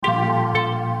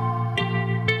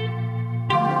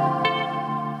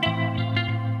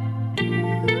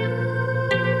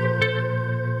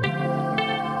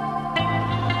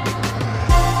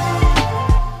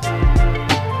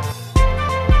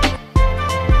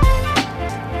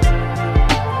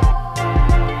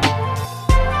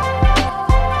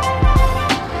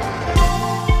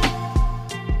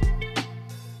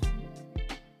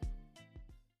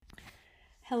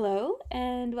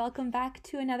welcome back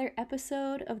to another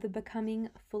episode of the Becoming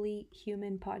Fully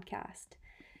Human podcast.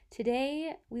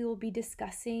 Today, we will be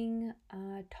discussing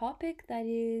a topic that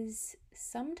is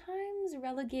sometimes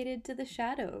relegated to the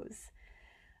shadows.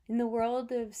 In the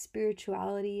world of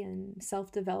spirituality and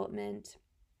self-development,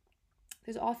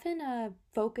 there's often a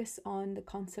focus on the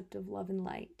concept of love and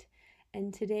light.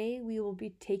 And today we will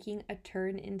be taking a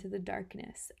turn into the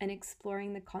darkness and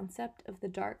exploring the concept of the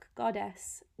dark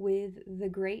goddess with the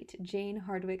great Jane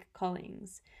Hardwicke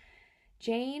Collins.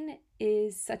 Jane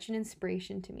is such an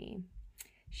inspiration to me.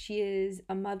 She is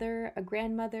a mother, a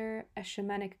grandmother, a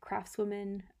shamanic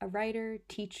craftswoman, a writer,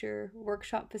 teacher,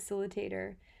 workshop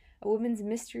facilitator, a women's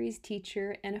mysteries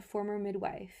teacher, and a former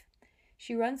midwife.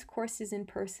 She runs courses in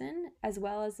person as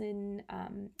well as in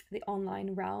the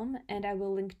online realm, and I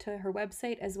will link to her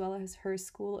website as well as her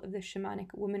School of the Shamanic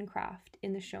Womancraft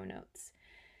in the show notes.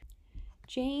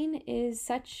 Jane is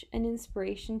such an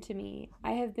inspiration to me.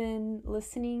 I have been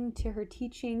listening to her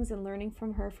teachings and learning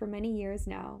from her for many years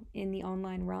now in the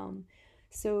online realm.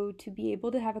 So to be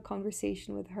able to have a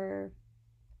conversation with her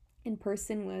in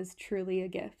person was truly a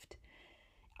gift.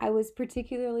 I was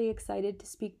particularly excited to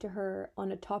speak to her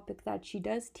on a topic that she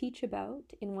does teach about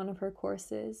in one of her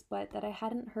courses, but that I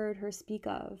hadn't heard her speak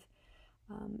of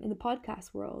in the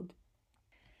podcast world.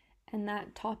 And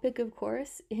that topic, of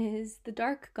course, is the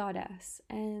dark goddess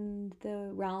and the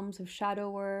realms of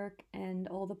shadow work and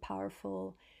all the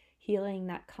powerful healing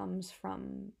that comes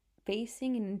from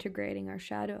facing and integrating our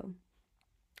shadow.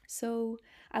 So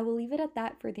I will leave it at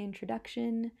that for the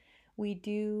introduction. We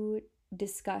do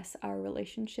discuss our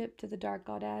relationship to the dark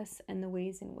goddess and the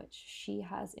ways in which she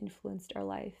has influenced our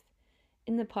life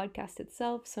in the podcast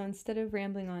itself. So instead of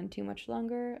rambling on too much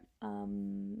longer,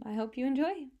 I hope you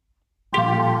enjoy.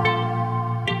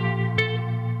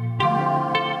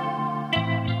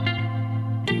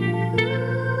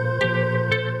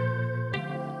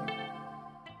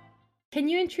 Can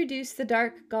you introduce the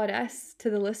dark goddess to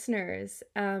the listeners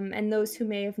and those who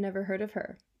may have never heard of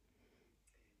her?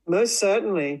 Most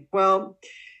certainly. Well,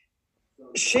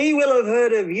 she will have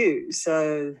heard of you,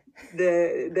 so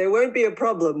there won't be a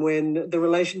problem when the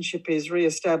relationship is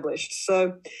reestablished.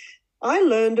 So I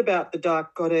learned about the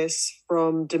dark goddess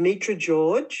from Demetra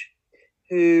George,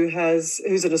 who's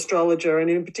an astrologer, and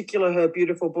in particular her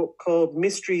beautiful book called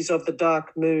Mysteries of the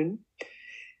Dark Moon,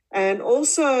 and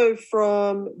also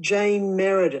from Jane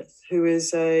Meredith, who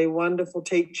is a wonderful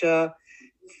teacher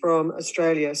from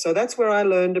Australia. So that's where I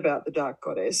learned about the dark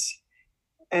goddess.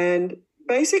 And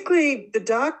basically, the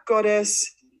dark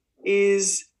goddess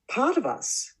is part of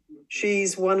us.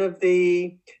 She's one of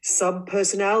the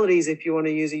sub-personalities, if you want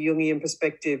to use a Jungian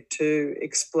perspective to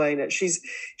explain it.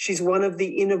 She's one of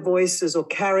the inner voices or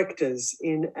characters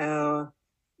in our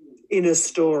inner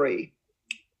story,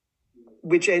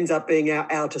 which ends up being our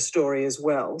outer story as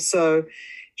well. So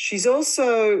she's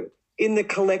also in the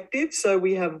collective. So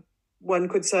we have, one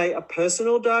could say, a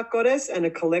personal dark goddess and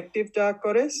a collective dark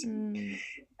goddess.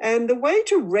 And the way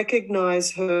to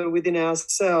recognize her within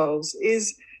ourselves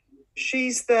is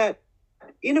she's that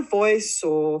inner voice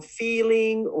or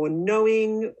feeling or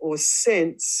knowing or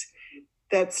sense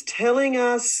that's telling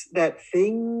us that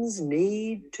things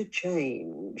need to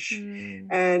change.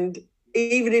 And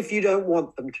even if you don't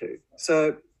want them to.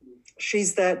 So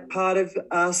she's that part of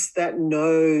us that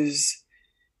knows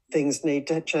things need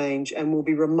to change and will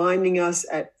be reminding us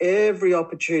at every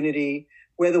opportunity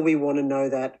whether we want to know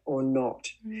that or not.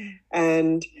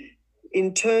 And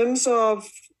in terms of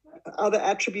other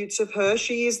attributes of her,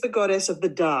 she is the goddess of the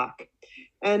dark.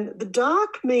 And the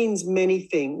dark means many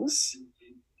things,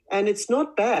 and it's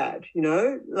not bad,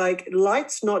 like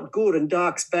light's not good and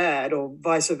dark's bad or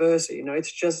vice versa,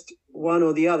 it's just one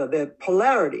or the other. They're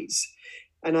polarities.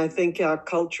 And I think our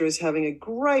culture is having a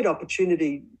great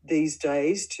opportunity these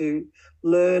days to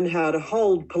learn how to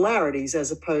hold polarities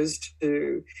as opposed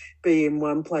to be in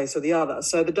one place or the other.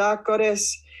 So the dark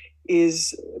goddess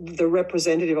is the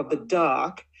representative of the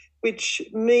dark, which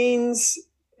means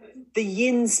the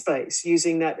yin space,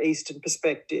 using that Eastern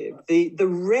perspective, the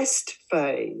rest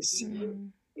phase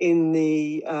in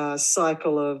the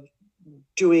cycle of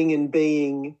doing and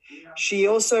being. She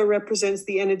also represents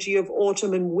the energy of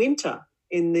autumn and winter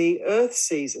in the earth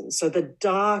seasons. So the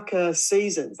darker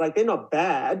seasons, like they're not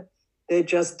bad, they're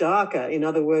just darker. In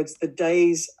other words, the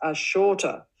days are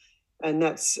shorter. And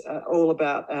that's all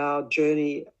about our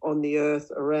journey on the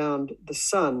earth around the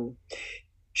sun.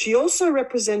 She also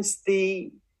represents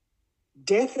the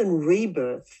death and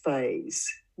rebirth phase,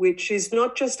 which is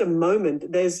not just a moment.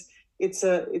 It's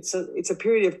a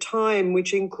period of time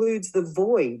which includes the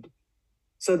void.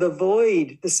 So the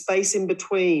void, the space in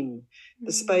between,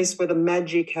 the space where the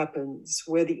magic happens,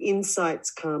 where the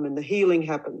insights come and the healing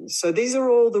happens. So these are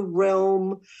all the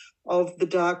realm of the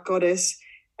dark goddess.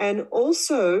 And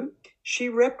also, she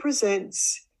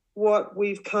represents what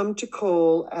we've come to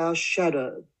call our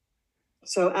shadow.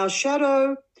 So our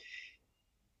shadow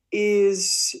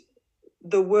is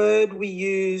the word we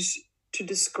use to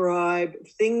describe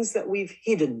things that we've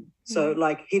hidden. So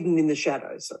like hidden in the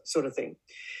shadows, sort of thing.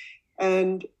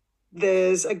 And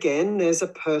there's a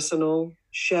personal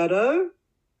shadow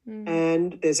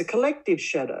and there's a collective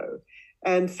shadow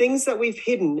and things that we've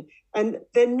hidden. And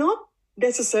they're not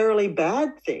necessarily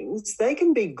bad things. They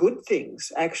can be good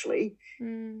things, actually.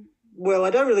 Well, I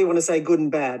don't really want to say good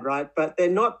and bad, right? But they're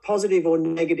not positive or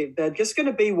negative. They're just going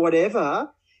to be whatever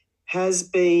has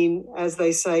been, as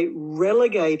they say,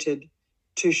 relegated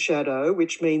to shadow,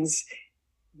 which means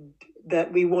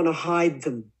that we want to hide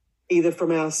them, either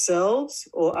from ourselves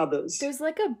or others. There's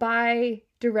like a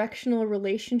bi-directional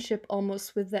relationship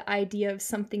almost with the idea of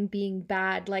something being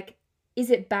bad. Like,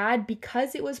 is it bad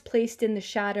because it was placed in the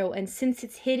shadow and since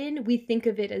it's hidden, we think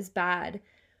of it as bad?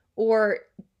 Or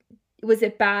was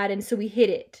it bad and so we hid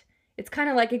it? It's kind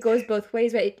of like it goes both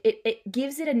ways, right? It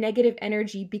gives it a negative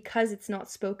energy because it's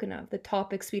not spoken of, the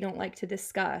topics we don't like to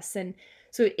discuss. And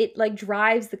so it like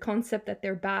drives the concept that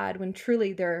they're bad when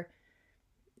truly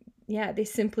they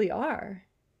simply are.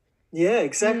 Yeah,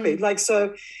 exactly. Like,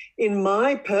 so in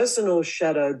my personal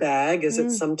shadow bag, as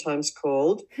it's sometimes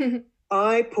called,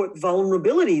 I put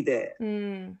vulnerability there.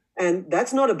 And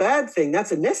that's not a bad thing.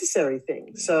 That's a necessary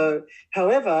thing. So,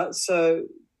 however, so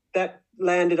that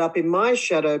landed up in my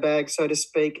shadow bag, so to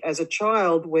speak, as a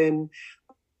child when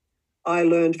I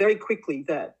learned very quickly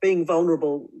that being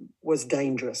vulnerable was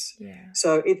dangerous.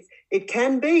 So it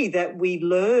can be that we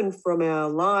learn from our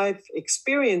life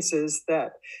experiences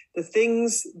that the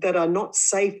things that are not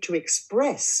safe to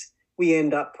express, we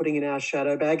end up putting in our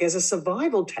shadow bag as a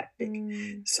survival tactic.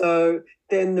 So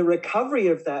then the recovery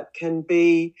of that can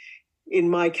be, in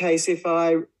my case,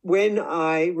 when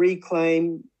I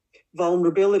reclaim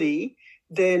vulnerability,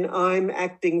 then I'm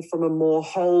acting from a more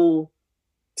whole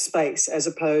space as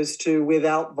opposed to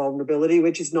without vulnerability,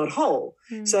 which is not whole.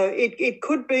 So it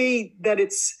could be that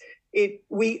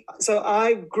so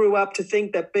I grew up to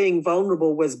think that being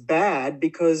vulnerable was bad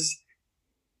because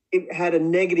it had a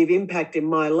negative impact in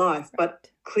my life, but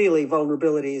clearly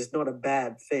vulnerability is not a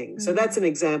bad thing. So that's an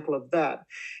example of that.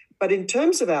 But in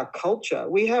terms of our culture,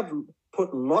 we have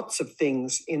put lots of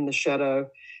things in the shadow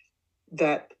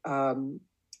that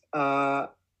are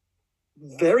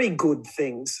very good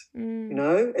things,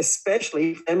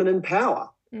 especially feminine power.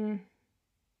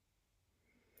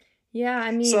 Yeah,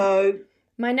 I mean, so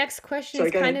my next question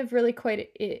is kind of really quite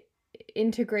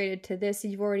integrated to this.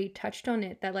 You've already touched on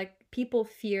it, that like people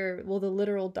fear, well, the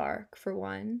literal dark for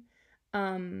one,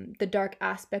 the dark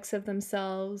aspects of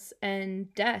themselves,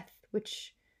 and death,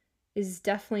 which is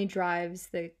definitely drives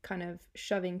the kind of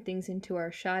shoving things into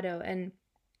our shadow. And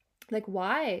like,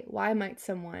 why might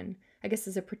someone, I guess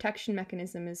as a protection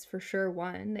mechanism is for sure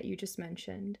one that you just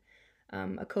mentioned,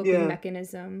 a coping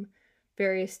mechanism,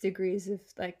 various degrees of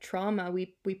like trauma.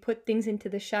 We put things into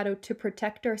the shadow to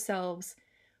protect ourselves,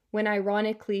 when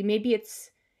ironically, maybe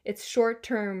it's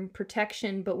short-term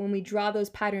protection, but when we draw those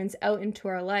patterns out into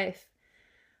our life,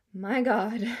 my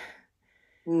God,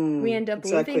 we end up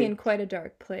living in quite a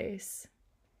dark place.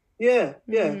 Yeah,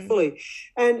 fully.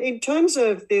 And in terms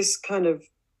of this kind of,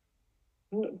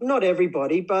 not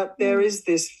everybody, but there is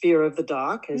this fear of the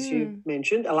dark, as you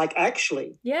mentioned, like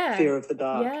actually fear of the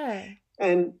dark.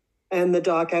 And the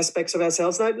dark aspects of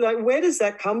ourselves. Like, where does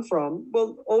that come from?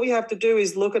 Well, all we have to do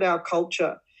is look at our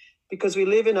culture, because we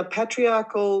live in a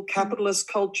patriarchal capitalist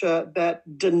culture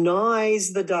that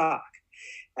denies the dark.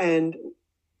 And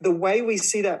the way we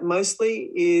see that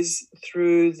mostly is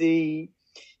through the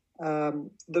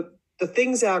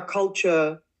things our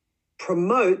culture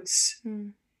promotes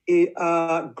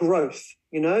growth,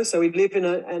 So we live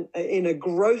in a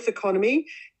growth economy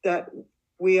that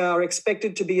we are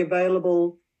expected to be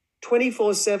available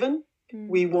 24/7.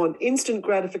 We want instant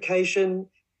gratification,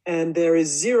 and there is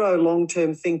zero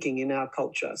long-term thinking in our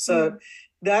culture. So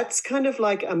that's kind of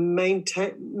like a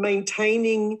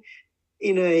maintaining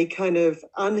in a kind of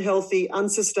unhealthy,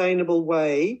 unsustainable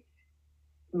way,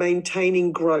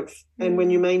 maintaining growth. And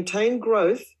when you maintain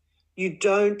growth, you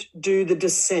don't do the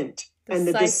descent. And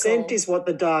the descent is what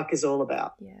the dark is all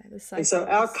about. And so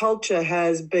our culture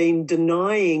has been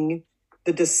denying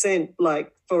the descent,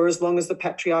 like for as long as the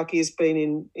patriarchy has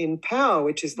been in power,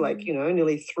 which is like,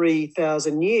 nearly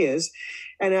 3,000 years.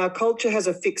 And our culture has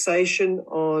a fixation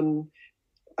on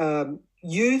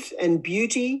youth and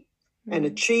beauty and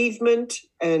achievement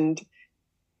and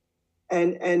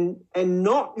and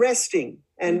not resting.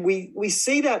 And we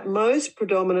see that most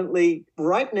predominantly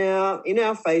right now in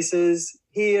our faces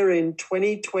here in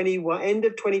 2021, end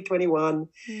of 2021,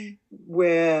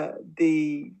 where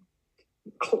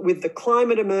with the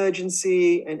climate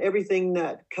emergency and everything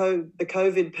that the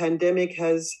COVID pandemic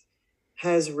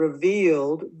has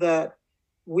revealed, that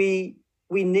we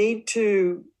need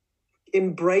to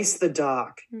embrace the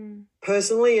dark,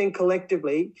 personally and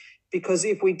collectively, because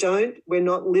if we don't, we're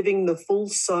not living the full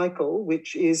cycle,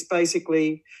 which is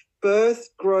basically birth,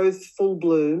 growth, full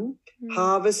bloom,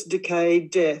 harvest, decay,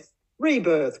 death,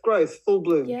 rebirth, growth, full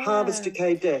bloom, harvest,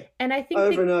 decay, death. And I think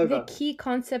over and over. the key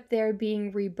concept there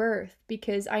being rebirth,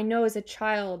 because I know as a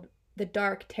child, the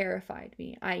dark terrified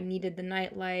me. I needed the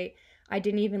nightlight. I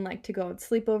didn't even like to go on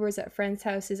sleepovers at friends'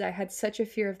 houses. I had such a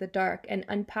fear of the dark. And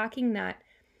unpacking that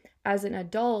as an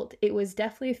adult, it was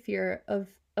definitely a fear of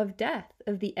death,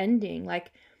 of the ending.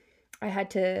 Like I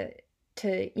had to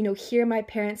hear my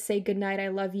parents say goodnight, I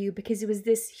love you, because it was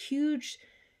this huge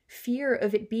fear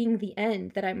of it being the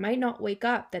end, that I might not wake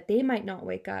up, that they might not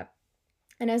wake up.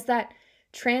 And as that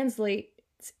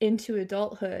translates into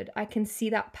adulthood, I can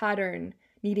see that pattern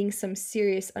needing some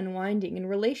serious unwinding in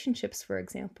relationships. For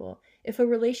example, if a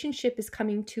relationship is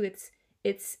coming to its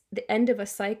the end of a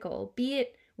cycle, be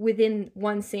it within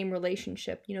one same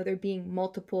relationship, there being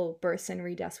multiple births and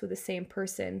redeaths with the same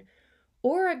person,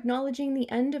 or acknowledging the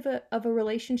end of a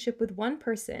relationship with one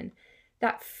person,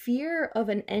 that fear of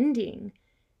an ending,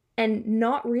 and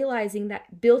not realizing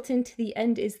that built into the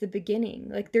end is the beginning.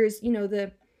 Like there's,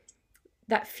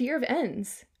 that fear of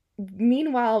ends.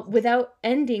 Meanwhile, without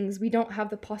endings, we don't have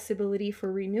the possibility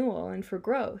for renewal and for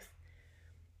growth.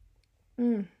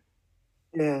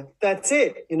 Yeah, that's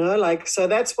it. So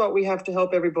that's what we have to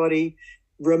help everybody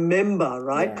remember,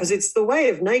 right? Because it's the way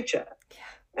of nature.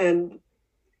 Yeah.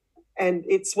 And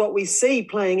it's what we see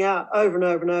playing out over and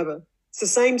over and over. It's the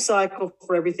same cycle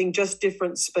for everything, just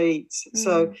different speeds.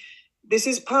 So this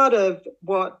is part of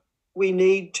what we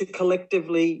need to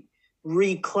collectively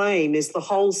reclaim, is the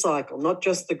whole cycle, not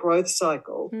just the growth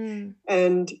cycle.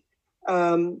 And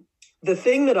the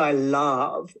thing that I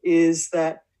love is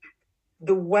that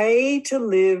the way to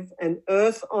live an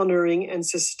earth-honoring and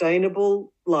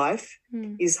sustainable life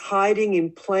is hiding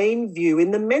in plain view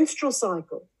in the menstrual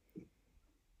cycle.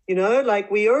 Like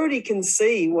we already can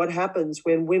see what happens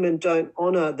when women don't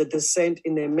honor the descent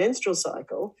in their menstrual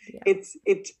cycle. Yeah.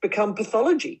 It's become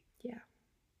pathology. Yeah.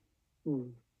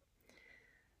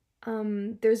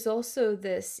 There's also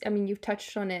this, you've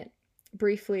touched on it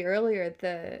briefly earlier,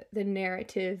 the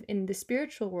narrative in the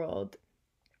spiritual world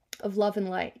of love and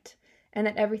light, and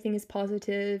that everything is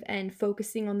positive, and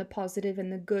focusing on the positive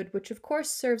and the good, which of course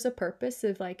serves a purpose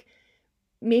of like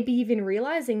maybe even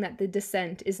realizing that the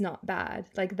descent is not bad.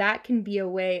 Like that can be a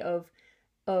way of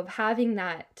having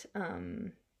that,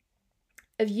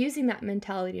 of using that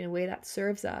mentality in a way that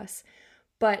serves us.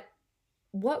 But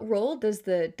what role does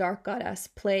the dark goddess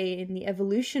play in the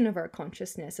evolution of our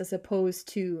consciousness, as opposed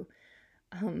to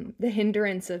the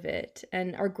hindrance of it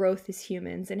and our growth as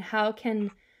humans? And how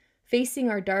can facing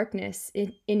our darkness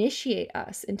initiate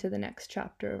us into the next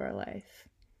chapter of our life?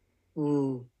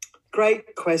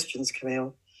 Great questions,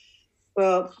 Camille.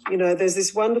 Well, there's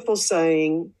this wonderful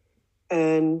saying,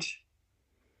 and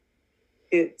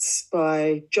it's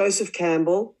by Joseph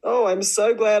Campbell. Oh, I'm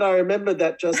so glad I remembered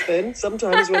that just then.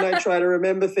 Sometimes when I try to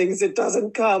remember things, it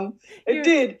doesn't come. It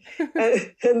did.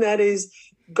 And that is,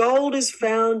 gold is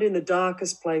found in the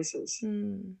darkest places.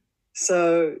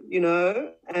 So,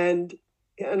 and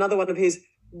another one of his,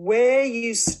 where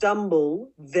you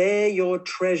stumble, there your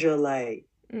treasure lay.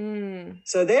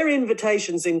 So they're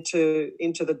invitations into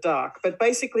the dark. But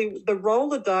basically, the role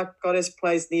the dark goddess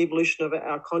plays in the evolution of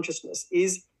our consciousness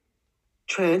is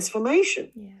transformation.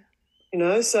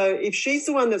 Yeah. So if she's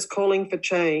the one that's calling for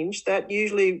change, that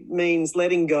usually means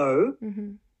letting go.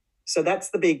 So that's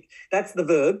the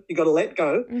verb. You got to let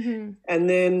go. And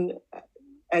then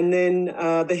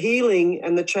the healing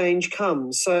and the change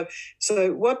comes. So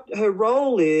what her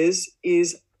role is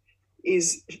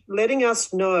letting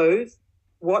us know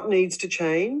what needs to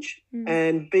change,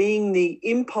 and being the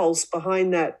impulse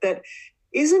behind that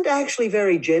isn't actually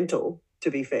very gentle, to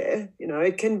be fair.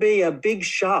 It can be a big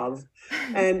shove,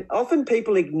 and often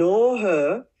people ignore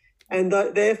her, and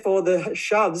therefore the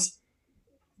shoves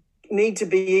need to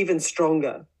be even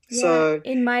stronger. Yeah. So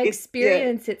in my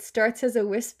experience, it starts as a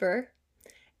whisper,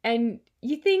 and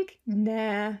you think,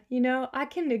 nah, I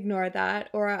can ignore that,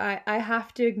 or I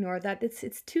have to ignore that.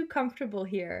 It's too comfortable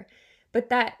here. But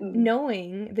that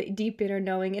knowing, the deep inner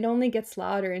knowing, it only gets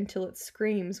louder until it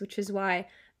screams, which is why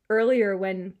earlier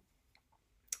when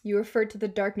You referred to the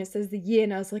darkness as the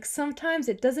yin. I was like, sometimes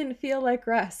it doesn't feel like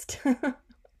rest.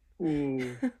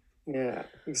 Yeah,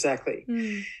 exactly.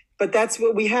 Mm, But that's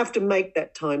what we have to make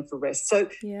that time for rest. So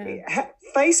yeah.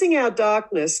 facing our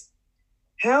darkness,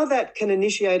 how that can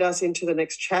initiate us into the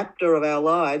next chapter of our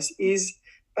lives is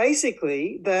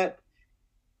basically that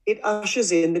it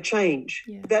ushers in the change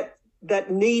Yeah.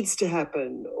 that needs to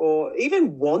happen or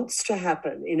even wants to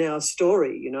happen in our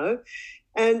story, you know.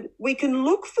 And we can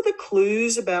look for the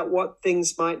clues about what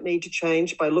things might need to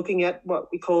change by looking at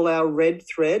what we call our red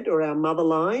thread or our mother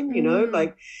line, you know,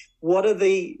 like what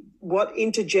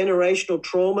intergenerational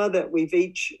trauma that we've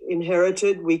each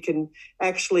inherited, we can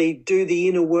actually do the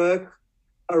inner work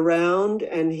around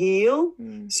and heal.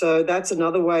 So that's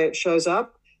another way it shows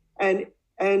up. And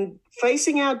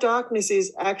facing our darkness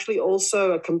is actually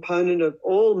also a component of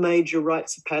all major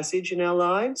rites of passage in our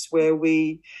lives, where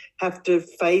we have to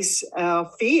face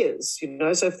our fears, you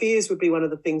know. So fears would be one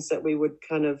of the things that we would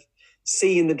kind of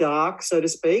see in the dark, so to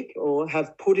speak, or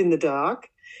have put in the dark.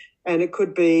 And it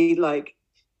could be like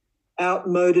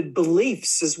outmoded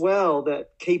beliefs as well that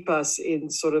keep us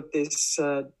in sort of this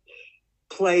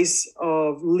place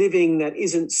of living that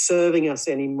isn't serving us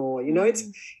anymore. You know,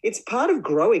 it's part of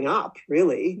growing up,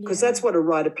 really, because that's what a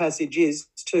rite of passage is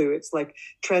too. It's like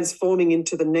transforming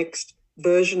into the next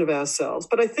version of ourselves.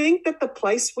 But I think that the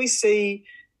place we see,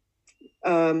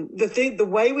 the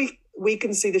way we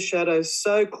can see the shadows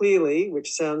so clearly,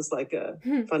 which sounds like a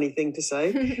funny thing to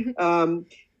say,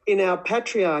 in our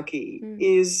patriarchy,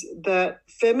 is that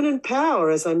feminine power,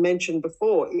 as I mentioned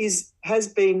before, has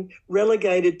been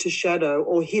relegated to shadow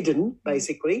or hidden,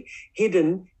 basically,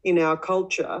 hidden in our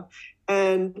culture.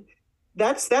 And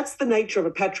that's the nature of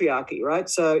a patriarchy, right?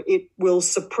 So it will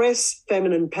suppress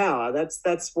feminine power.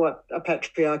 That's what a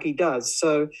patriarchy does.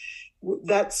 So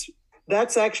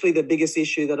that's actually the biggest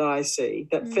issue that I see,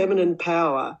 that feminine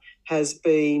power has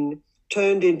been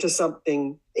turned into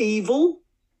something evil,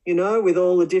 you know, with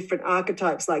all the different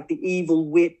archetypes like the evil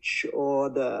witch or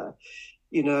the,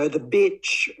 you know, the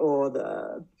bitch or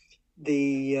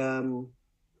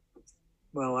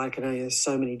well, I can only, there's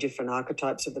so many different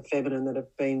archetypes of the feminine that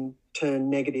have been turned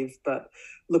negative, but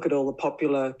look at all the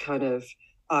popular kind of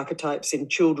archetypes in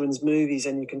children's movies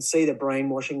and you can see the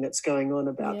brainwashing that's going on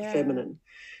about the feminine,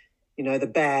 you know, the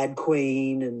bad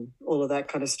queen and all of that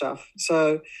kind of stuff.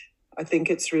 So I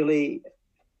think it's really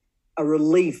a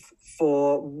relief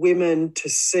for women to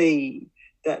see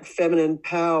that feminine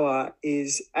power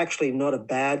is actually not a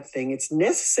bad thing. It's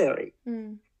necessary.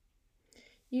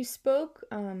 You spoke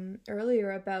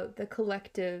earlier about the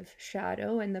collective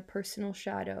shadow and the personal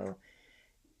shadow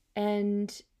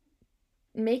and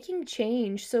making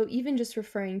change. So even just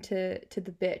referring to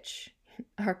the bitch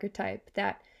archetype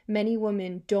that many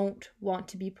women don't want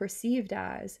to be perceived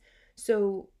as.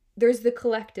 So there's the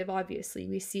collective, obviously.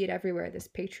 We see it everywhere, this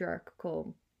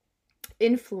patriarchal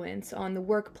influence on the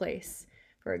workplace,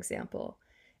 for example.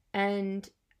 And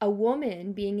a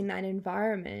woman being in that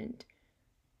environment,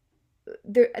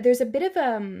 there's a bit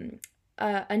of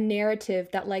a narrative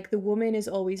that like the woman is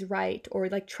always right, or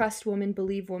like trust woman,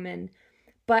 believe woman.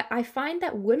 But I find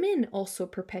that women also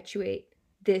perpetuate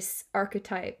this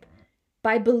archetype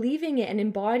by believing it and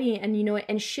embodying it and, you know,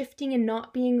 and shifting and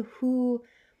not being who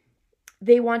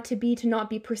they want to be, to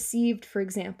not be perceived, for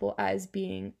example, as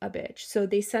being a bitch. So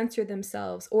they censor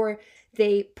themselves, or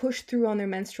they push through on their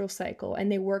menstrual cycle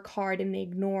and they work hard and they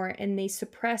ignore and they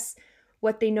suppress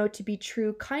what they know to be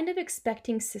true, kind of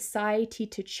expecting society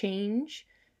to change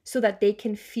so that they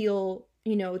can feel,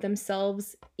 you know,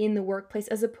 themselves in the workplace,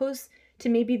 as opposed to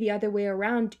maybe the other way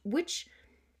around. Which,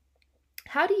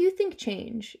 how do you think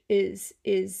change is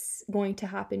going to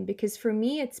happen? Because for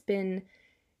me, it's been,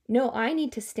 no, I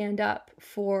need to stand up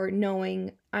for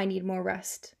knowing I need more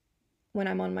rest when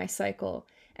I'm on my cycle.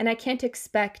 And I can't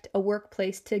expect a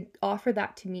workplace to offer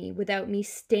that to me without me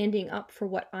standing up for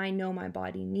what I know my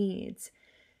body needs.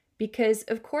 Because,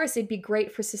 of course, it'd be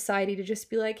great for society to just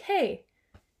be like, hey,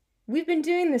 we've been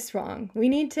doing this wrong. We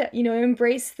need to, you know,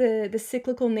 embrace the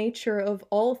cyclical nature of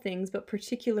all things, but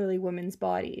particularly women's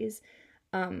bodies.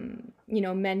 You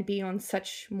know, men being on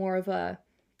such more of a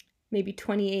maybe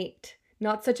 28,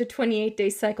 not such a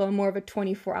 28-day cycle, and more of a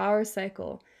 24-hour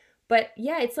cycle. But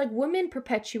yeah, it's like women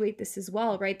perpetuate this as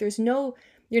well, right? There's no,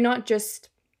 you're not just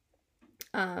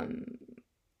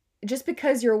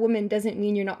because you're a woman doesn't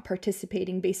mean you're not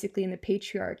participating basically in the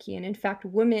patriarchy. And in fact,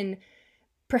 women,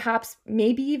 perhaps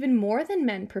maybe even more than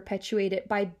men, perpetuate it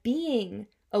by being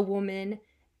a woman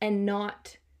and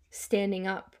not standing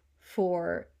up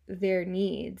for their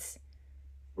needs.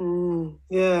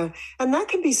 Yeah, and that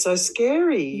can be so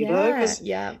scary, you know, because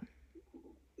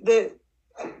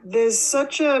there's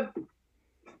such a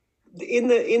in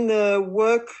the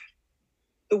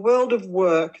world of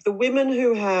work, the women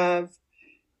who have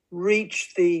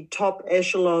reached the top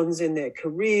echelons in their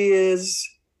careers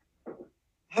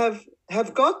have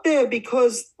got there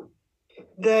because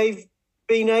they've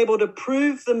been able to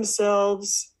prove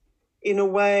themselves in a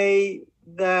way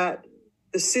that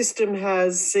the system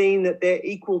has seen that they're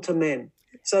equal to men.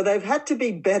 So they've had to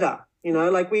be better,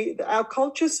 like our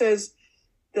culture says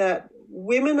that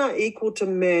women are equal to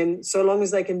men so long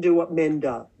as they can do what men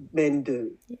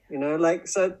do,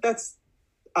 so that's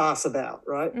us about,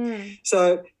 right?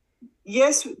 So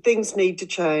yes, things need to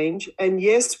change, and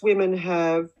yes, women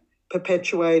have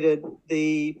perpetuated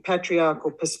the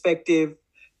patriarchal perspective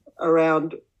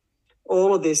around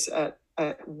all of this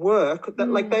at work, that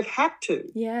like they've had to.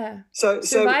 Yeah. So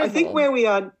I think where we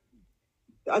are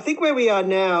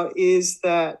now is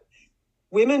that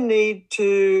women need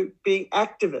to be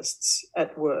activists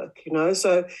at work,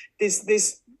 So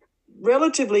this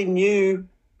relatively new,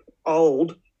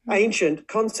 old, ancient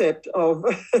concept of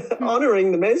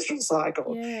honouring the menstrual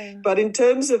cycle. Yeah. But in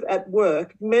terms of at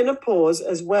work, menopause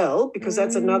as well, because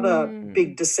that's another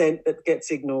big descent that gets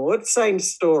ignored. Same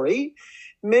story.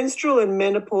 Menstrual and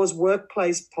menopause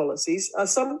workplace policies are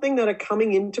something that are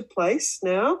coming into place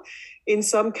now. In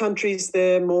some countries,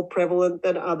 they're more prevalent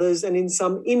than others, and in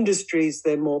some industries,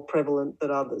 they're more prevalent than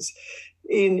others.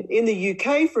 In the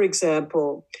UK, for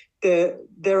example, there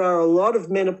are a lot of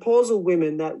menopausal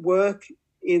women that work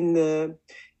in the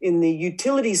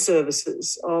utility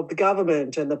services of the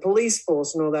government and the police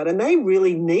force and all that, and they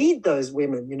really need those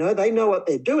women. They know what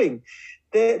they're doing.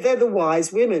 They're the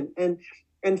wise women,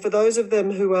 and for those of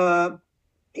them who are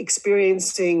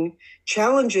experiencing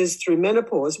challenges through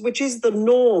menopause, which is the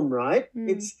norm, right?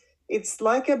 It's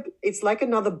like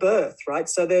another birth, right?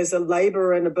 So there's a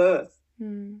labor and a birth.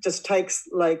 Just takes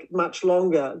like much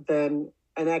longer than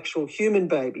an actual human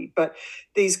baby. But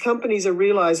these companies are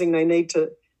realizing they need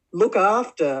to look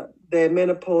after their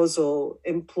menopausal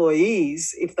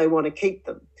employees if they want to keep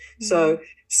them. So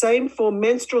same for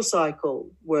menstrual cycle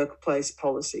workplace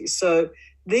policies. So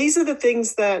these are the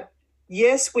things that,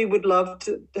 yes, we would love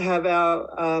to have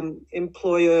our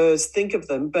employers think of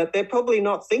them, but they're probably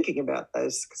not thinking about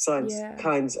those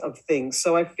kinds of things.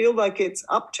 So I feel like it's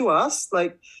up to us,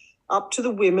 like up to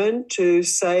the women to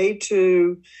say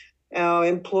to our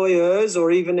employers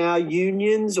or even our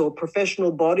unions or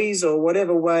professional bodies or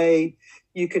whatever way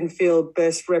you can feel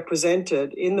best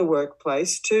represented in the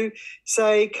workplace, to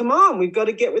say, come on, we've got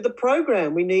to get with the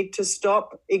program. We need to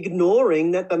stop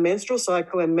ignoring that the menstrual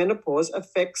cycle and menopause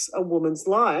affects a woman's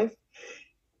life,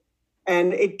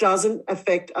 and it doesn't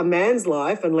affect a man's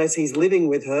life unless he's living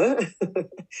with her.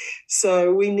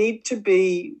 So we need to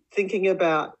be thinking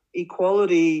about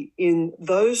equality in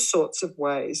those sorts of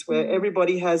ways where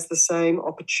everybody has the same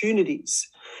opportunities,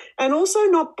 and also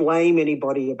not blame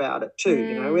anybody about it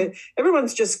too.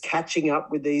 Everyone's just catching up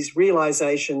with these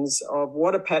realizations of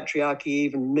what a patriarchy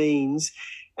even means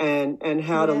and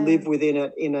how to live within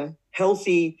it in a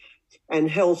healthy and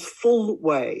healthful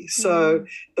way. So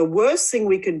the worst thing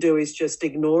we can do is just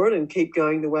ignore it and keep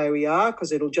going the way we are,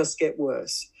 because it'll just get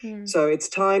worse. So it's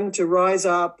time to rise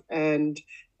up and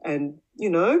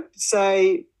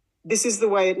say, this is the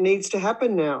way it needs to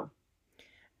happen now.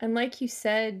 And like you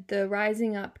said, the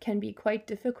rising up can be quite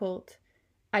difficult.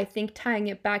 I think tying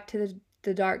it back to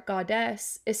the dark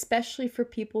goddess, especially for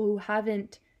people who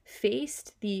haven't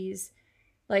faced these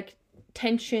like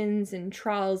tensions and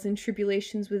trials and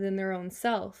tribulations within their own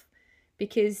self,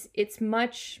 because it's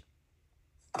much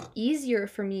easier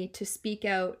for me to speak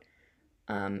out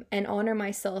and honor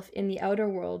myself in the outer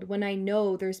world when I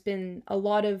know there's been a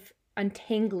lot of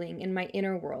untangling in my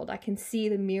inner world. I can see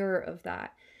the mirror of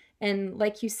that. And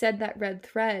like you said, that red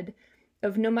thread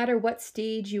of no matter what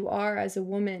stage you are as a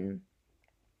woman,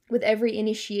 with every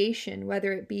initiation,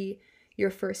 whether it be your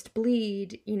first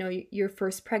bleed, your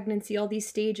first pregnancy, all these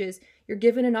stages, you're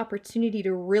given an opportunity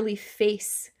to really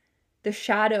face the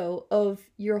shadow of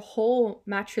your whole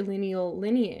matrilineal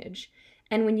lineage.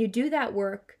 And when you do that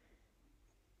work,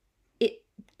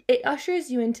 it ushers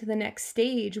you into the next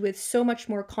stage with so much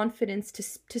more confidence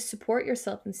to support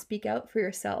yourself and speak out for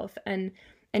yourself and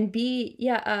be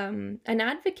an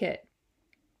advocate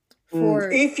for,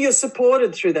 if you're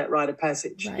supported through that rite of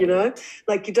passage. Right.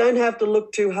 Like you don't have to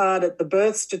look too hard at the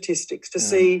birth statistics to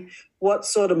see what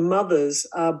sort of mothers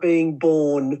are being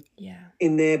born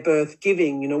in their birth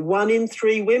giving. 1 in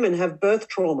 3 women have birth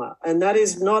trauma, and that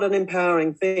is not an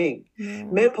empowering thing.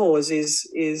 Menopause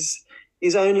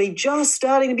is only just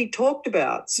starting to be talked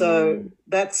about. So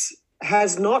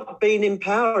has not been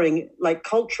empowering, like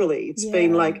culturally. It's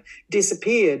been like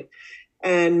disappeared.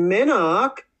 And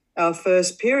Menarche, our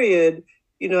first period,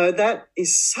 that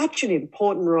is such an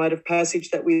important rite of passage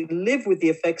that we live with the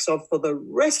effects of for the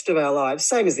rest of our lives,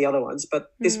 same as the other ones,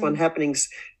 but this one happening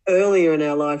earlier in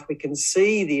our life, we can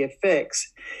see the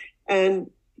effects.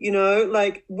 And,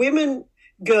 like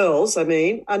girls,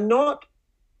 are not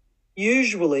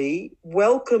usually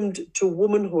welcomed to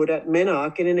womanhood at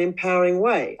Menarche in an empowering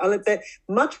way. I let that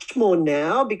much more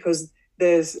now because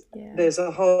there's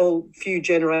a whole few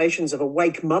generations of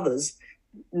awake mothers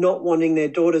not wanting their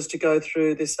daughters to go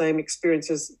through the same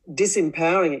experiences,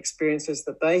 disempowering experiences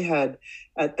that they had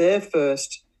at their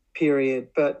first period.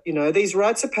 But, these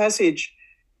rites of passage,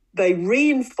 they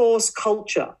reinforce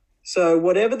culture. So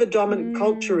whatever the dominant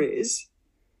culture is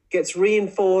gets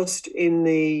reinforced in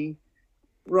the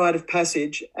rite of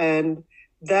passage, and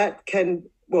that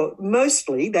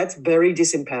mostly that's very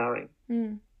disempowering.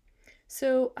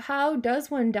 So how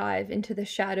does one dive into the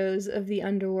shadows of the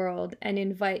underworld and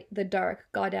invite the dark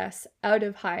goddess out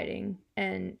of hiding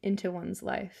and into one's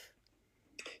life?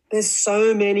 There's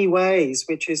so many ways,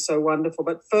 which is so wonderful.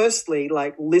 But firstly,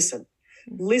 listen.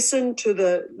 Listen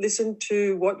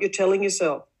to what you're telling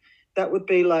yourself. That would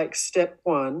be step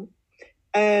one.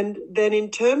 And then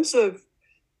in terms of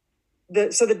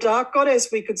the dark goddess,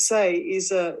 we could say, is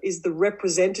the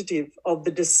representative of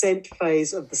the descent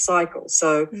phase of the cycle.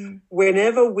 So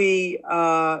whenever we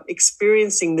are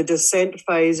experiencing the descent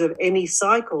phase of any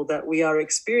cycle that we are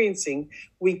experiencing,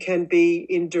 we can be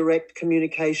in direct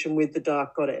communication with the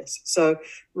dark goddess. So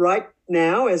right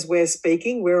now, as we're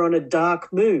speaking, we're on a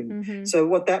dark moon. So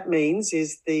what that means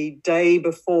is the day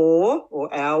before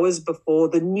or hours before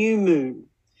the new moon.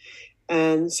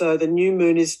 And so the new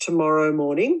moon is tomorrow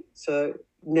morning. So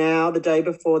now the day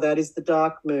before that is the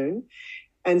dark moon.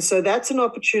 And so that's an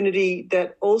opportunity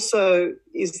that also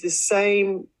is the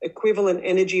same equivalent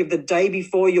energy of the day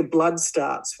before your blood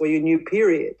starts for your new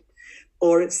period.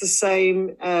 Or it's the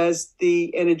same as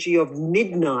the energy of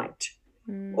midnight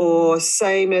or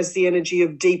same as the energy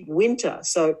of deep winter.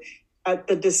 So at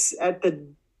the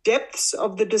depths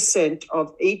of the descent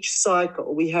of each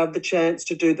cycle, we have the chance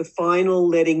to do the final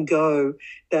letting go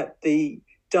that the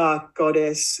dark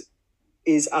goddess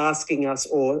is asking us,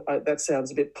 or that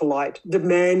sounds a bit polite,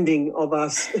 demanding of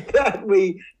us that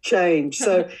we change.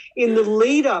 So in the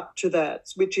lead up to that,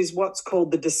 which is what's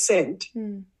called the descent,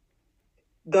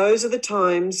 those are the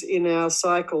times in our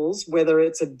cycles, whether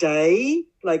it's a day,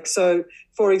 so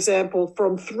for example,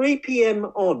 from 3 p.m.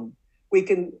 on, we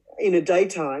can, in a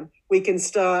daytime, we can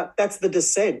start, that's the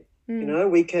descent,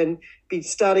 we can be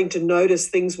starting to notice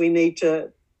things we need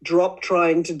to drop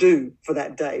trying to do for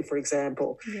that day, for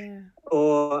example,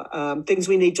 or things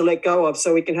we need to let go of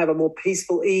so we can have a more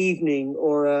peaceful evening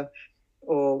or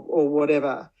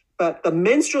whatever. But the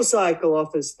menstrual cycle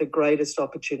offers the greatest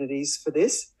opportunities for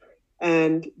this.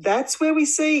 And that's where we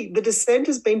see the descent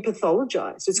has been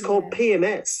pathologized. It's called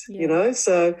PMS,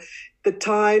 so the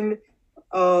time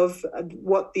of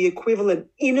what the equivalent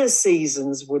inner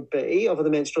seasons would be of the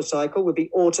menstrual cycle would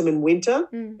be autumn and winter,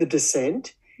 the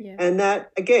descent. And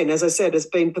that, again, as I said, has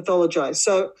been pathologized.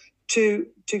 So to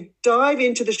dive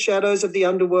into the shadows of the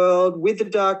underworld with the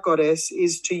dark goddess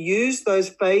is to use those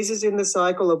phases in the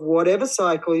cycle of whatever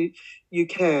cycle you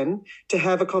can to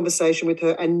have a conversation with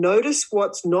her and notice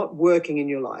what's not working in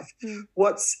your life,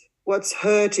 what's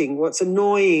hurting, what's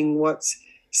annoying, what's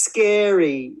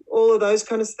scary, all of those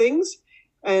kind of things.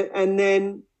 And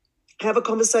then have a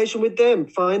conversation with them,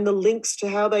 find the links to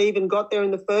how they even got there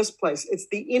in the first place. It's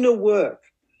the inner work.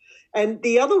 And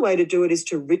the other way to do it is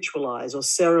to ritualize or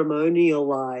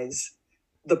ceremonialize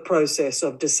the process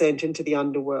of descent into the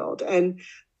underworld. And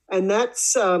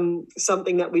that's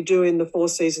something that we do in the 4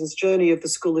 Seasons journey of the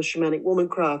School of Shamanic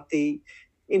Womancraft, the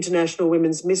International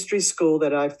Women's Mystery School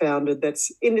that I founded,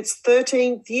 that's in its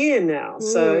 13th year now. Ooh,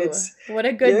 so it's what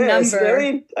a good number. It's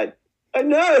very, I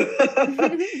know.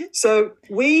 So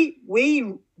we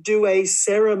do a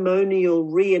ceremonial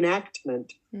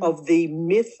reenactment of the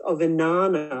myth of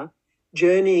Inanna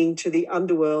journeying to the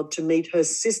underworld to meet her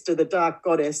sister, the dark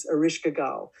goddess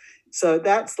Ereshkigal. So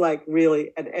that's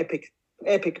really an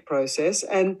epic process.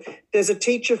 And there's a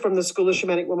teacher from the School of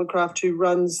Shamanic Womancraft who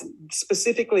runs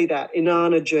specifically that,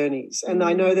 Inanna journeys. And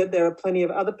I know that there are plenty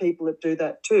of other people that do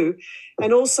that too.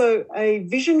 And also a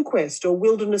Vision Quest or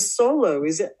Wilderness Solo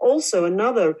is also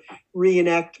another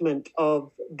reenactment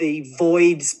of the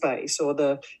void space or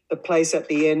the place at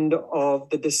the end of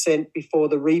the descent before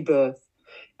the rebirth.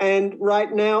 And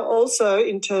right now also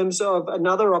in terms of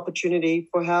another opportunity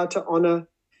for how to honor,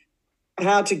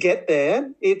 how to get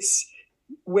there, it's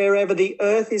wherever the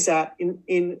earth is at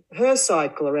in her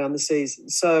cycle around the season.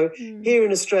 So here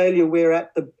in Australia, we're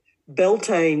at the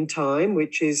Beltane time,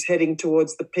 which is heading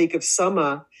towards the peak of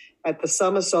summer at the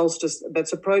summer solstice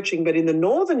that's approaching. But in the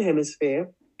northern hemisphere,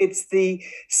 it's the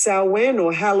Samhain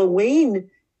or Halloween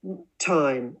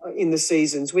time in the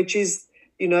seasons, which is,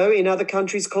 in other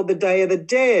countries called the Day of the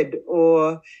Dead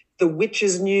or the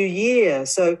Witch's New Year.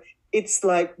 So it's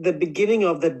like the beginning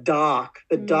of the dark,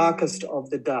 the darkest of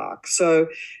the dark. So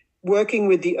working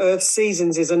with the earth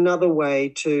seasons is another way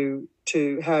to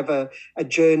have a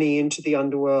journey into the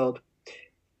underworld.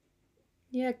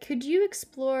 Yeah, could you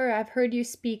explore, I've heard you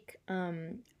speak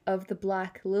of the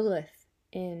Black Lilith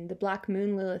the Black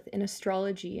Moon Lilith in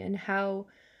astrology, and how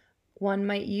one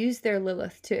might use their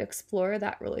Lilith to explore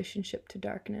that relationship to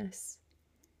darkness.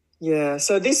 Yeah,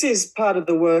 so this is part of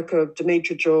the work of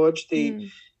Demetra George,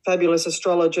 the fabulous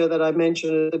astrologer that I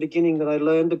mentioned at the beginning that I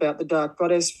learned about the Dark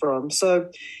Goddess from. So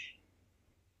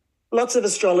lots of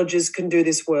astrologers can do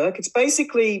this work. It's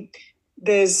basically,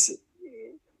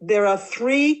 there are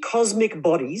 3 cosmic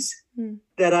bodies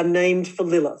that are named for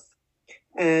Lilith,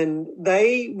 and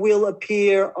they will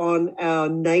appear on our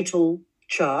natal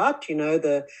chart,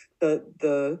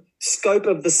 the scope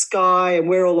of the sky and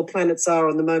where all the planets are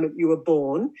on the moment you were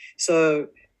born. So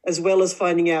as well as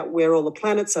finding out where all the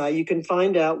planets are, you can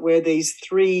find out where these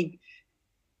 3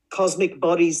 cosmic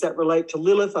bodies that relate to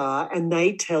Lilith are, and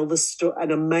they tell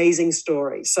an amazing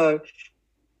story. So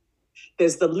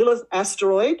there's the Lilith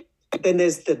asteroid, then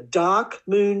there's the dark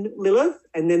moon Lilith,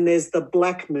 and then there's the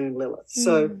black moon Lilith.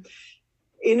 So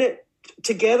in it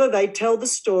together, they tell the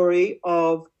story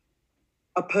of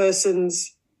a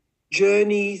person's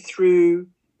journey through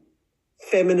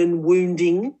feminine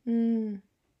wounding,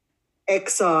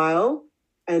 exile,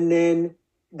 and then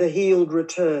the healed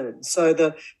return. So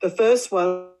the first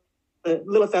one, the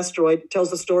Lilith asteroid,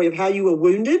 tells the story of how you were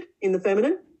wounded in the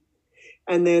feminine.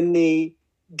 And then the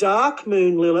dark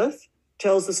moon Lilith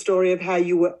tells the story of how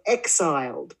you were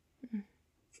exiled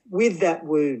with that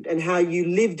wound and how you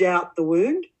lived out the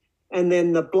wound. And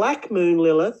then the black moon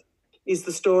Lilith is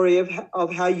the story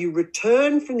of how you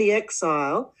return from the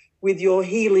exile with your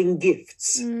healing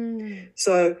gifts.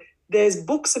 So there's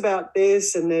books about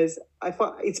this, and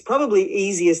it's probably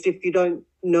easiest if you don't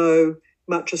know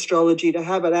much astrology to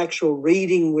have an actual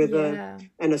reading with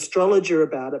an astrologer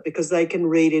about it, because they can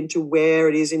read into where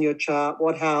it is in your chart,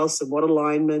 what house and what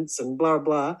alignments and blah,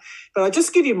 blah. But I'll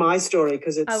just give you my story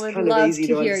because it's kind of easy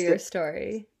to understand. I would love to hear your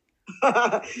story.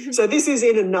 So this is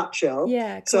in a nutshell.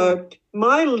 Yeah, cool. So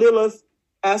my Lilith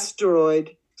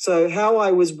asteroid, so how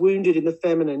I was wounded in the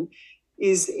feminine,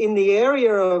 is in the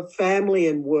area of family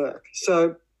and work.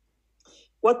 So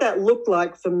what that looked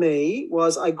like for me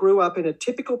was I grew up in a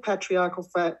typical patriarchal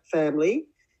family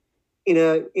in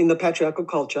the patriarchal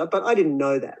culture, but I didn't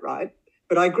know that, right?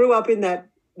 But I grew up in that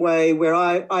way where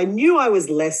I knew I was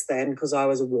less than because I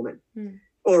was a woman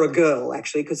or a girl,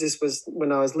 actually, because this was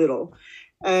when I was little.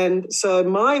 And so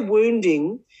my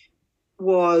wounding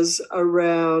was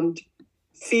around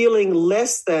feeling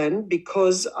less than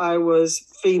because I was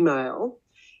female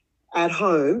at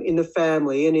home in the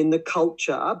family and in the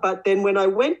culture. But then when I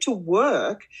went to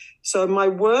work, so my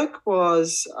work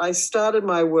was, I started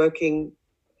my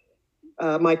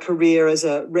career as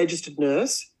a registered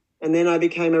nurse, and then I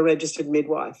became a registered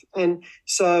midwife. And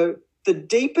so the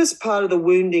deepest part of the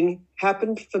wounding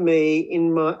happened for me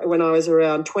when I was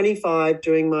around 25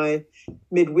 doing my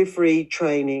midwifery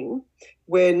training,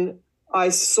 when I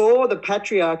saw the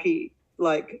patriarchy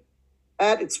like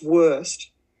at its worst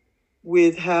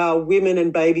with how women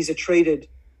and babies are treated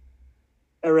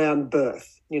around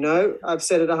birth. I've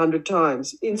said it 100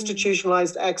 times,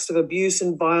 institutionalized acts of abuse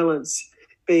and violence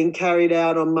being carried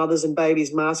out on mothers and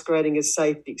babies masquerading as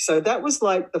safety. So that was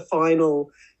like the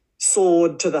final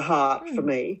sword to the heart for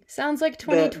me. Sounds like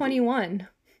 2021.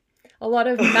 A lot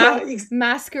of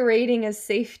masquerading as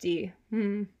safety.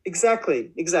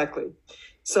 Exactly.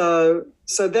 So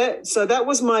that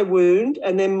was my wound,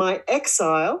 and then my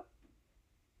exile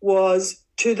was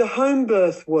to the home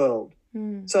birth world.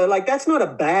 So like that's not a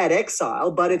bad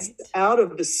exile, but it's out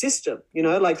of the system,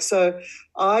 so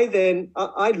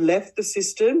I left the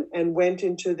system and went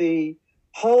into the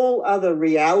whole other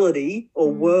reality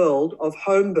or world of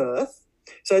home birth.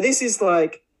 So this is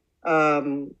like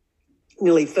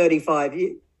nearly 35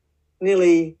 years,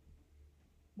 nearly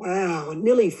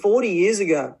 40 years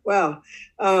ago. Wow.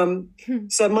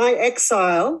 So my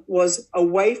exile was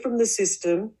away from the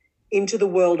system into the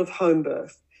world of home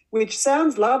birth, which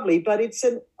sounds lovely, but it's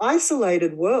an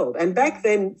isolated world. And back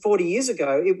then, 40 years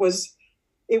ago, it was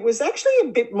actually a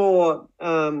bit more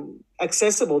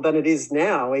accessible than it is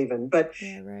now even, but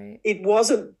it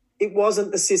wasn't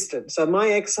the system. So my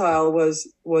exile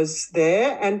was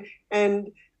there,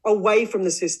 and away from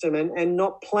the system and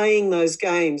not playing those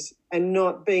games and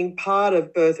not being part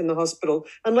of birth in the hospital,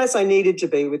 unless I needed to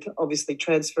be, with obviously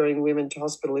transferring women to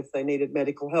hospital if they needed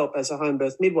medical help as a home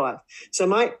birth midwife. So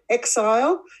my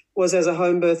exile was as a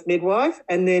home birth midwife,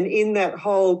 and then in that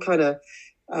whole kind of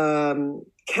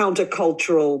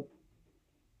countercultural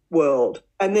world.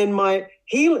 And then my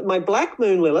Black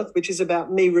Moon Lilith, which is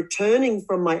about me returning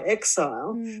from my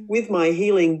exile with my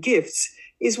healing gifts,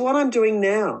 is what I'm doing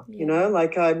now. Yeah. You know,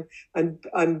 like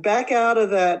I'm back out of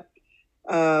that.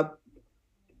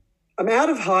 I'm out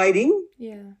of hiding.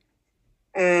 Yeah.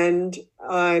 And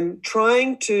I'm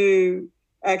trying to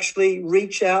actually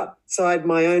reach outside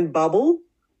my own bubble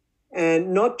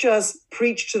and not just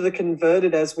preach to the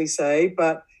converted, as we say,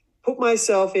 but put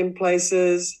myself in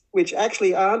places which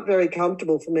actually aren't very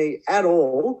comfortable for me at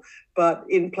all, but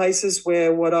in places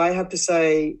where what I have to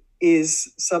say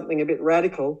is something a bit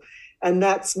radical. And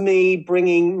that's me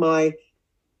bringing my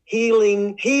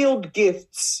healed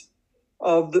gifts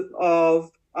of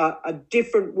a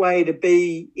different way to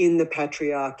be in the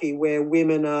patriarchy, where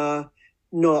women are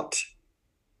not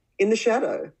in the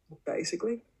shadow,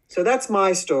 basically. So that's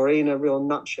my story in a real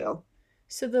nutshell.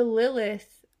 So the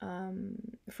Lilith,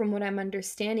 from what I'm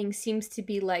understanding, seems to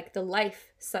be like the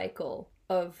life cycle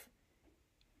of,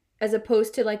 as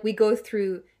opposed to like we go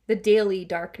through the daily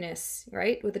darkness,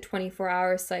 right? With a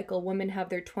 24-hour cycle, women have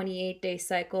their 28-day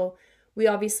cycle. We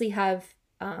obviously have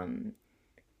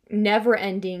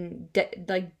never-ending,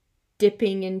 like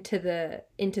dipping into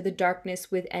the darkness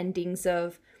with endings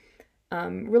of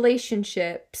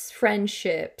relationships,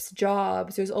 friendships,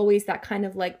 jobs. There's always that kind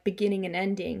of like beginning and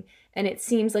ending. And it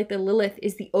seems like the Lilith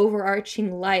is the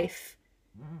overarching life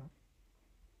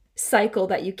cycle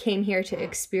that you came here to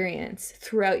experience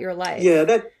throughout your life.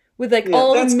 Yeah, with like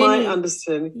all that's the mini, my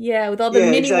understanding. Yeah, with all the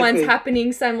mini exactly. ones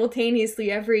happening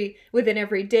simultaneously within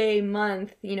every day,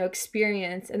 month,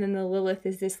 experience. And then the Lilith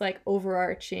is this like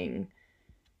overarching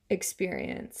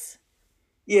experience.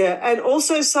 Yeah, and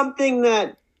also something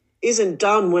that isn't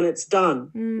done when it's done.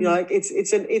 Like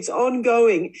it's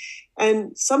ongoing,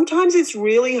 and sometimes it's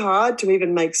really hard to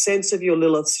even make sense of your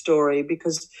Lilith story,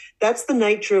 because that's the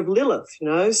nature of Lilith.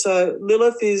 So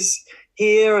Lilith is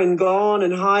here and gone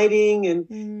and hiding, and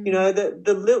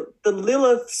the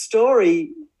Lilith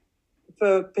story,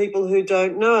 for people who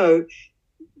don't know,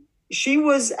 she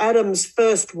was Adam's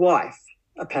first wife,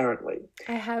 apparently.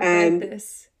 I have read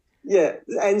this. Yeah,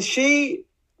 and she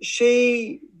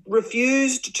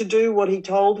refused to do what he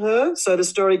told her, so the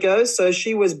story goes. So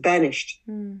she was banished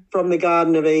from the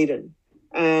Garden of Eden,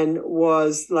 and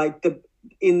was like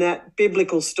in that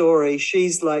biblical story,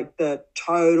 she's like the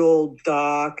total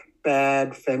dark,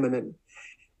 bad feminine,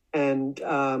 and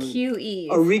QE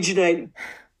originating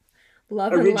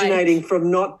from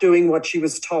not doing what she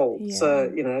was told. Yeah.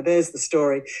 So there's the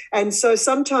story. And so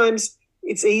sometimes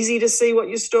it's easy to see what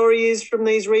your story is from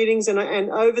these readings, and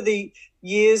over the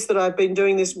years that I've been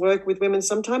doing this work with women,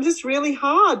 sometimes it's really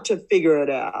hard to figure it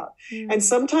out. And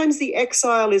sometimes the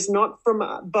exile is not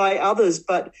by others,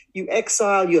 but you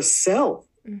exile yourself.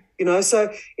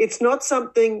 So it's not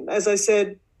something, as I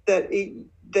said, that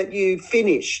you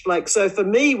finish. Like, so for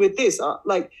me with this,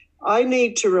 I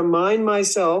need to remind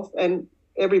myself and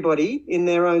everybody in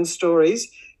their own stories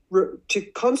to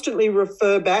constantly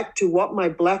refer back to what my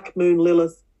Black Moon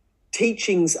Lilith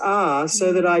teachings are,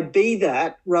 so that I be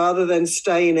that rather than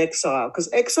stay in exile.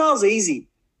 Because exile's easy,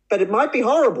 but it might be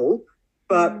horrible,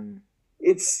 but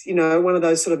it's, one of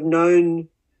those sort of known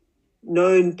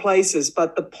places.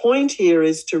 But the point here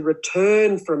is to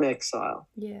return from exile.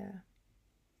 Yeah.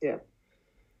 Yeah.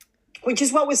 Which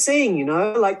is what we're seeing,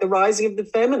 like the rising of the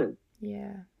feminine.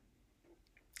 Yeah.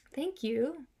 Thank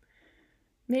you.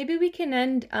 Maybe we can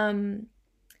end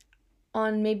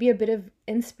on maybe a bit of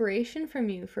inspiration from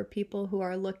you for people who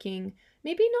are looking,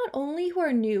 maybe not only who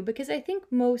are new, because I think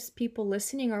most people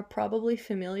listening are probably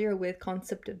familiar with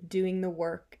concept of doing the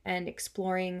work and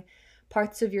exploring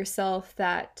parts of yourself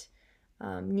that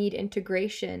need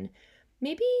integration.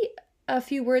 Maybe a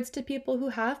few words to people who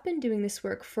have been doing this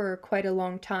work for quite a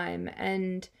long time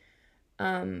and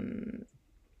are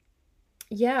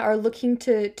looking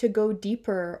to go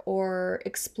deeper or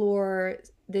explore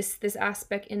this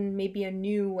aspect in maybe a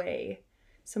new way.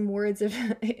 Some words of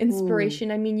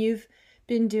inspiration. I mean, you've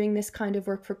been doing this kind of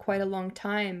work for quite a long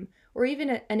time, or even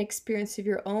an experience of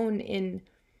your own in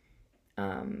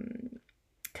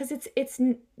because it's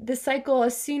the cycle.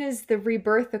 As soon as the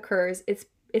rebirth occurs, it's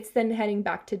then heading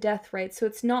back to death, right? So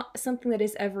it's not something that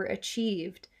is ever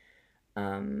achieved.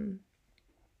 That's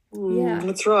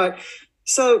right.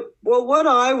 So, what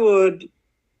I would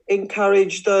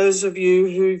encourage those of you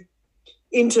who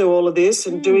into all of this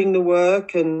and doing the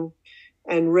work and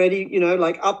ready,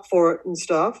 like up for it and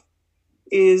stuff,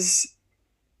 is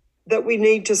that we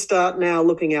need to start now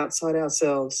looking outside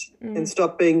ourselves and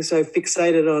stop being so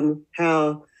fixated on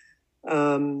how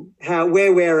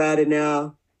where we're at in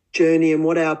our journey and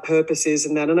what our purpose is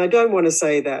and that. And I don't want to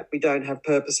say that we don't have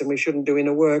purpose and we shouldn't do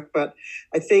inner work, but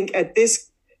I think at this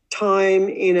time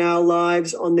in our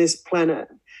lives on this planet,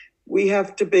 we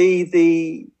have to be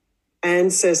the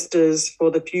ancestors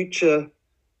for the future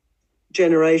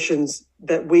generations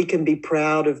that we can be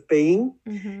proud of being.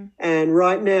 And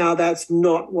right now, that's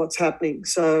not what's happening.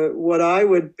 So what I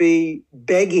would be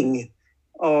begging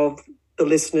of the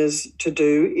listeners to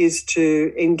do is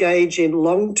to engage in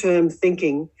long-term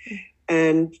thinking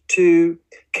and to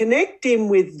connect in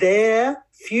with their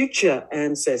future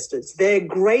ancestors, their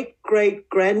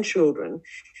great-great-grandchildren,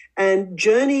 and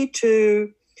journey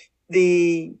to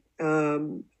the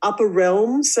upper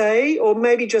realm, say, or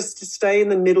maybe just to stay in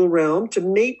the middle realm, to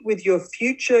meet with your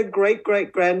future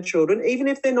great-great-grandchildren, even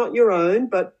if they're not your own,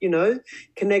 but,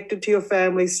 connected to your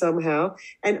family somehow,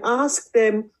 and ask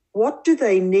them, what do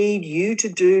they need you to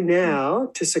do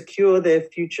now to secure their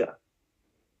future?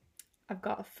 I've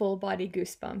got full body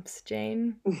goosebumps,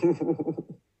 Jane.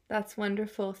 That's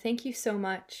wonderful. Thank you so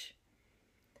much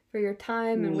for your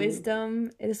time and wisdom.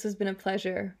 This has been a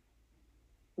pleasure.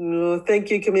 Oh,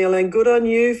 thank you, Camille, and good on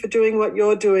you for doing what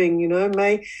you're doing.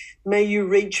 May you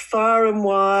reach far and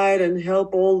wide and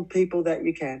help all the people that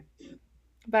you can.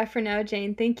 Bye for now,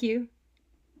 Jane. Thank you.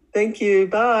 Thank you.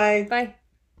 Bye. Bye.